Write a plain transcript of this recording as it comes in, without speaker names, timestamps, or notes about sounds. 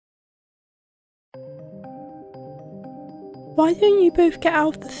Why don't you both get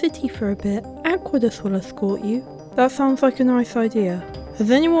out of the city for a bit? Aquadus will escort you. That sounds like a nice idea. Has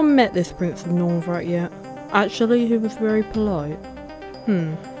anyone met this Prince of Norvrat yet? Actually, he was very polite.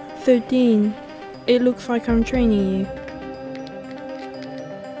 So Dean, it looks like I'm training you.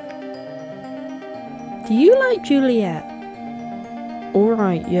 Do you like Juliet?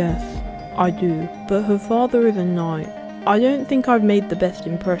 Alright, yes, I do, but her father is a knight. I don't think I've made the best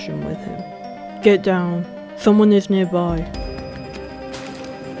impression with him. Get down, someone is nearby.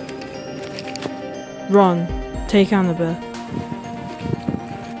 Run, take Annabeth.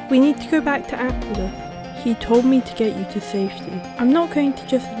 We need to go back to Aquadus. He told me to get you to safety. I'm not going to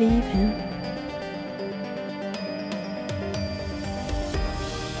just leave him.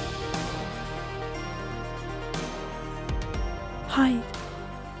 Hide.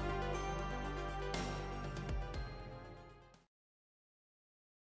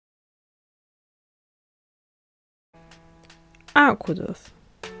 Aquadus.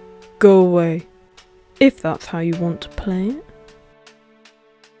 Go away. If that's how you want to play it.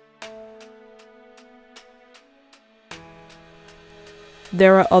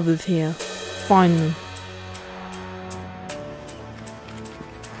 There are others here. Find them.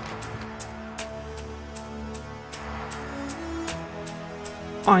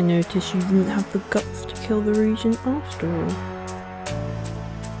 I noticed you didn't have the guts to kill the regent after all.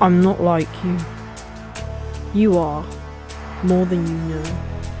 I'm not like you. You are. More than you know.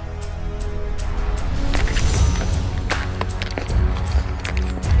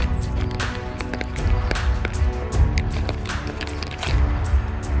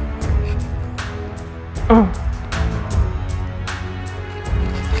 Oh.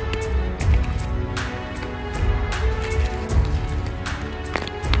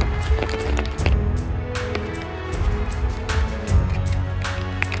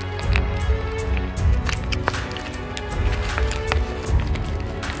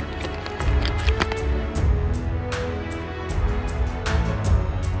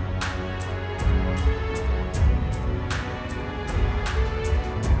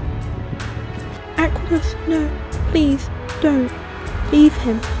 Aquadus, no, please, don't. Leave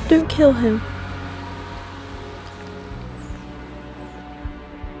him. Don't kill him.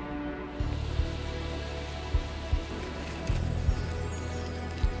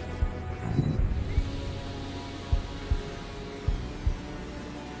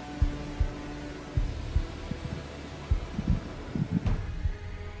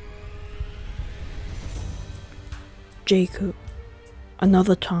 Jacob,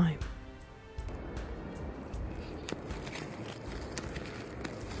 another time.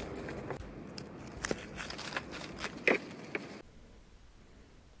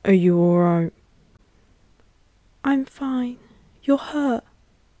 Are you alright? I'm fine. You're hurt.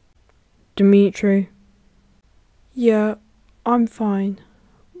 Dimitri? Yeah, I'm fine.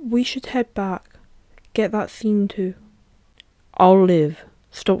 We should head back. Get that scene too. I'll live.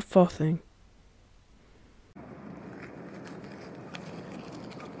 Stop fussing.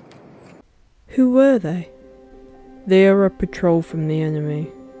 Who were they? They are a patrol from the enemy.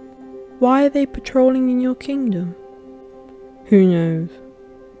 Why are they patrolling in your kingdom? Who knows?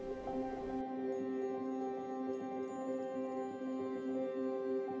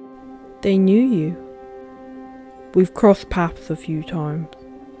 They knew you. We've crossed paths a few times.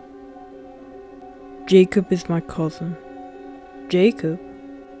 Jacob is my cousin. Jacob?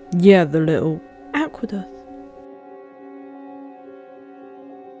 Yeah, the little... Aquadus.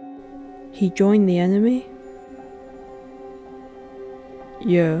 He joined the enemy?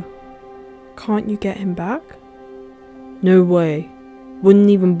 Yeah. Can't you get him back? No way. Wouldn't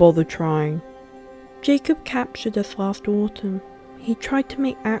even bother trying. Jacob captured us last autumn. He tried to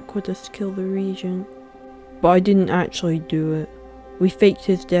make Aquadus kill the regent. But I didn't actually do it. We faked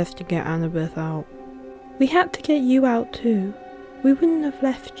his death to get Annabeth out. We had to get you out too. We wouldn't have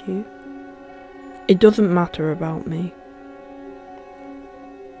left you. It doesn't matter about me.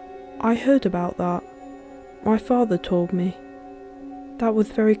 I heard about that. My father told me. That was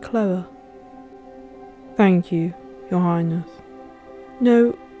very clever. Thank you, Your Highness.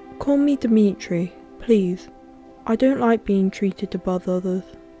 No, call me Dimitri, please. I don't like being treated above others.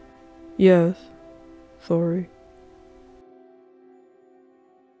 Yes, sorry.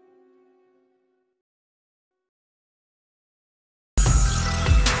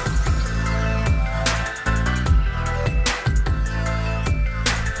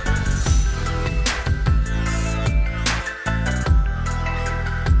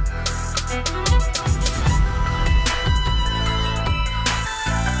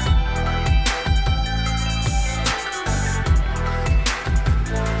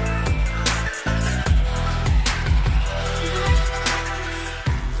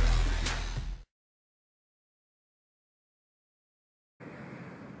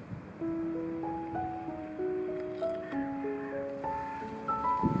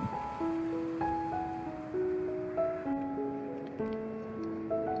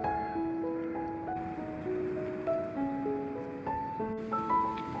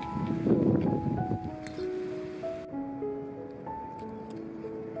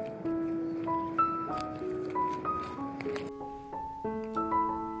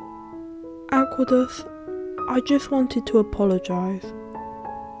 Aquadus, I just wanted to apologise.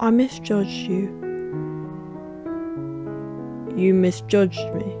 I misjudged you. You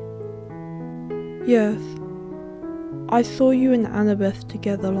misjudged me? Yes. I saw you and Annabeth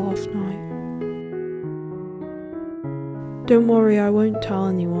together last night. Don't worry, I won't tell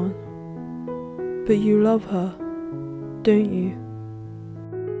anyone. But you love her, don't you?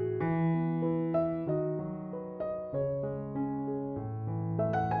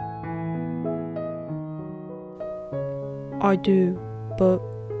 I do, but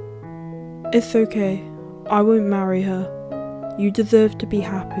it's okay. I won't marry her. You deserve to be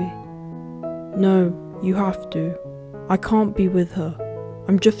happy. No, you have to. I can't be with her.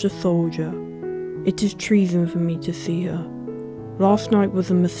 I'm just a soldier. It is treason for me to see her. Last night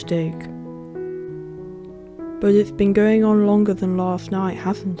was a mistake. But it's been going on longer than last night,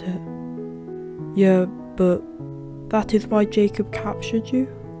 hasn't it? Yeah, but that is why Jacob captured you?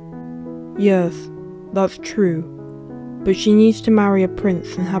 Yes, that's true. But she needs to marry a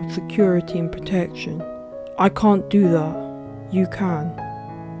prince and have security and protection. I can't do that. You can.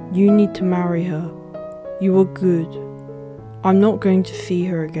 You need to marry her. You are good. I'm not going to see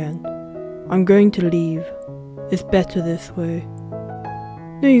her again. I'm going to leave. It's better this way.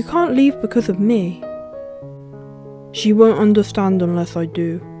 No, you can't leave because of me. She won't understand unless I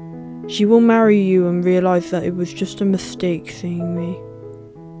do. She will marry you and realise that it was just a mistake seeing me.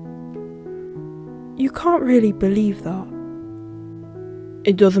 You can't really believe that.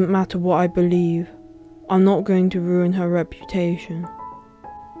 It doesn't matter what I believe. I'm not going to ruin her reputation.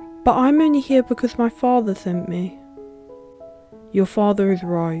 But I'm only here because my father sent me. Your father is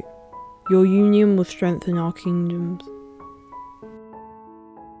right. Your union will strengthen our kingdoms.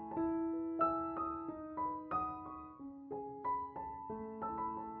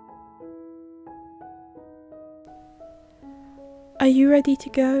 Are you ready to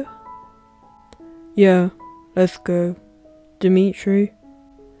go? Yeah, let's go. Dimitri?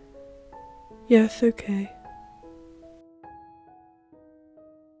 Yes, okay.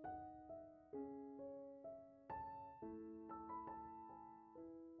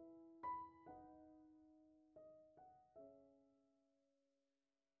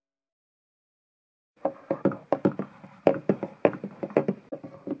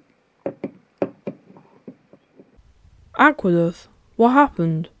 Aquadus, what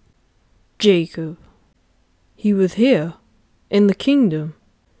happened? Jacob. He was here? In the kingdom?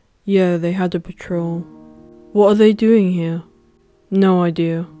 Yeah, they had a patrol. What are they doing here? No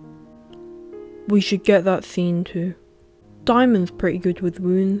idea. We should get that scene too. Diamond's pretty good with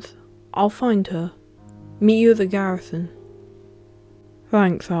wounds. I'll find her. Meet you at the garrison.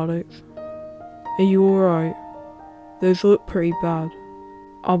 Thanks, Alex. Are you alright? Those look pretty bad.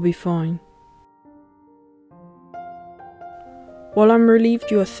 I'll be fine. Well, I'm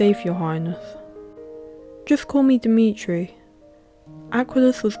relieved you are safe, Your Highness. Just call me Dimitri.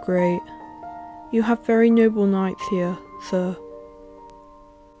 Aquadus was great. You have very noble knights here, sir.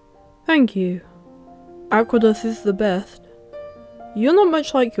 Thank you. Aquadus is the best. You're not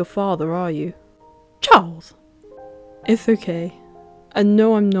much like your father, are you? Charles! It's okay. And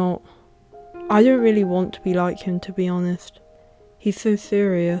no, I'm not. I don't really want to be like him, to be honest. He's so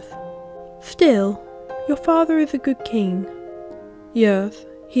serious. Still, your father is a good king. Yes,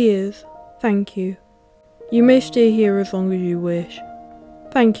 he is. Thank you. You may stay here as long as you wish.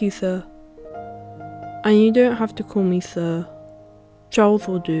 Thank you, sir. And you don't have to call me sir. Charles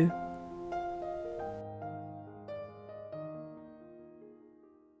will do.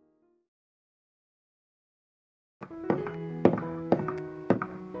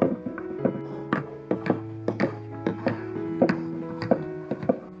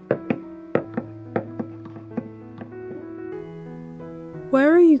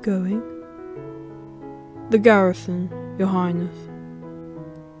 Where are you going? The garrison, Your Highness.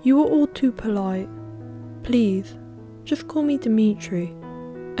 You are all too polite. Please, just call me Dimitri.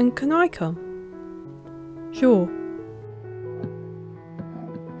 And can I come? Sure.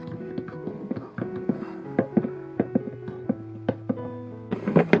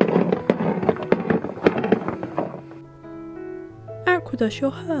 Aquadus,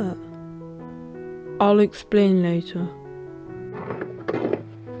 you're hurt. I'll explain later.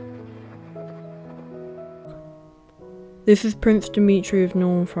 This is Prince Dimitri of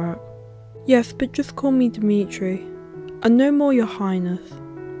Nornfrak. Yes, but just call me Dimitri. And no more Your Highness.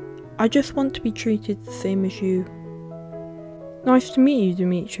 I just want to be treated the same as you. Nice to meet you,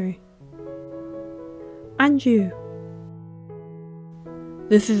 Dimitri. And you.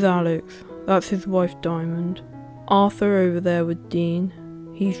 This is Alex. That's his wife, Diamond. Arthur over there with Dean.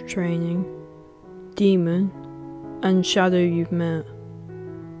 He's training. Demon. And Shadow you've met.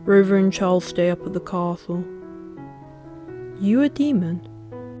 Rover and Charles stay up at the castle. You a demon?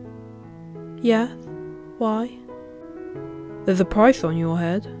 Yes. Why? There's a price on your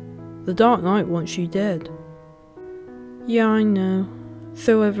head. The Dark Knight wants you dead. Yeah, I know.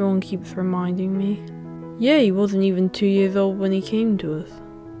 So everyone keeps reminding me. Yeah, he wasn't even 2 years old when he came to us.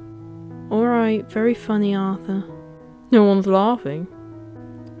 Alright, very funny, Arthur. No one's laughing.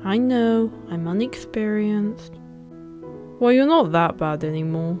 I know, I'm unexperienced. Well, you're not that bad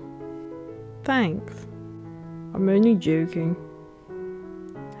anymore. Thanks. I'm only joking.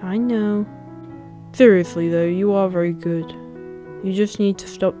 I know. Seriously though, you are very good. You just need to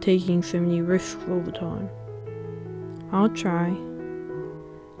stop taking so many risks all the time. I'll try.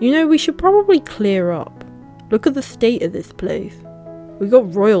 You know, we should probably clear up. Look at the state of this place. We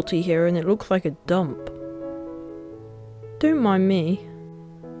got royalty here and it looks like a dump. Don't mind me.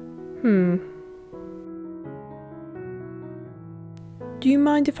 Do you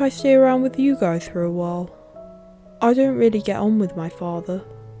mind if I stay around with you guys for a while? I don't really get on with my father.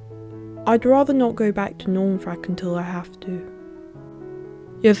 I'd rather not go back to Normfrak until I have to.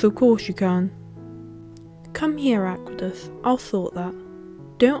 Yes, of course you can. Come here, Aquadus. I'll sort that.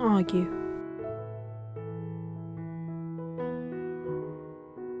 Don't argue.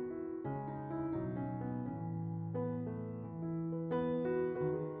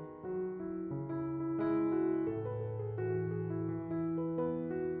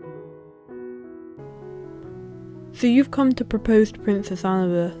 So you've come to propose to Princess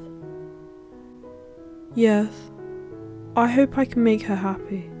Annabeth? Yes. I hope I can make her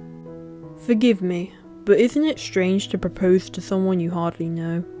happy. Forgive me, but isn't it strange to propose to someone you hardly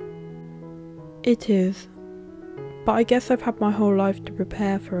know? It is. But I guess I've had my whole life to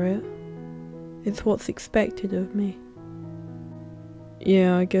prepare for it. It's what's expected of me.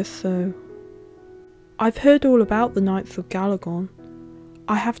 Yeah, I guess so. I've heard all about the Knights of Galagon.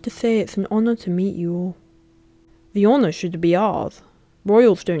 I have to say it's an honour to meet you all. The honour should be ours.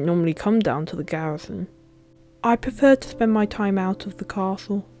 Royals don't normally come down to the garrison. I prefer to spend my time out of the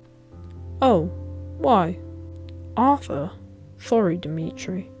castle. Oh, why? Arthur? Sorry,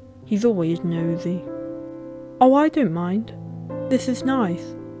 Dimitri. He's always nosy. Oh, I don't mind. This is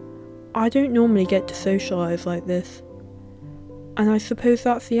nice. I don't normally get to socialise like this. And I suppose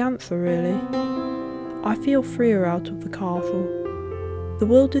that's the answer, really. I feel freer out of the castle. The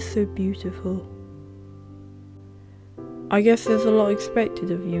world is so beautiful. I guess there's a lot expected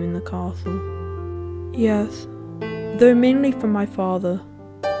of you in the castle. Yes, though mainly from my father.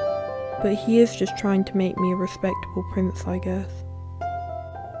 But he is just trying to make me a respectable prince, I guess.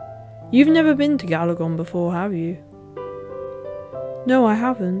 You've never been to Galagon before, have you? No, I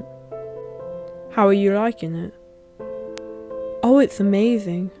haven't. How are you liking it? Oh, it's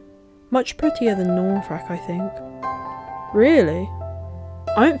amazing. Much prettier than Normfrak, I think. Really?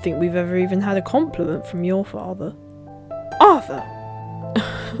 I don't think we've ever even had a compliment from your father. Arthur!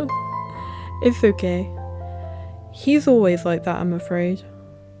 It's okay. He's always like that, I'm afraid.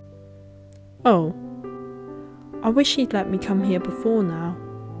 Oh. I wish he'd let me come here before now.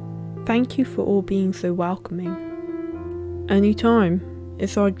 Thank you for all being so welcoming. Anytime.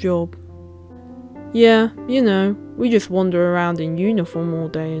 It's our job. Yeah, you know, we just wander around in uniform all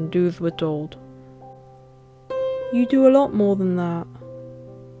day and do as we're told. You do a lot more than that.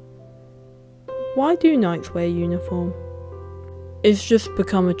 Why do knights wear uniform? It's just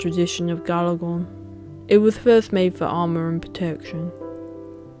become a tradition of Galagon. It was first made for armour and protection.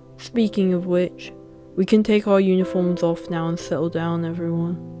 Speaking of which, we can take our uniforms off now and settle down,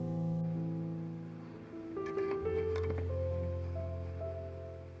 everyone.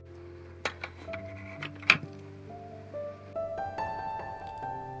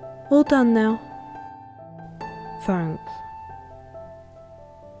 All done now. Thanks.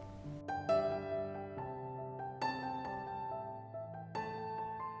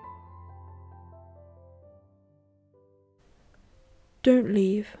 Don't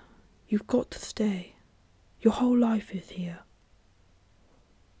leave. You've got to stay. Your whole life is here.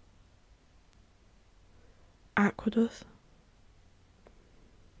 Aquadus?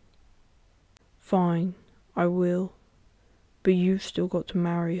 Fine, I will. But you've still got to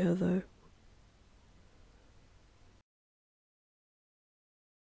marry her, though.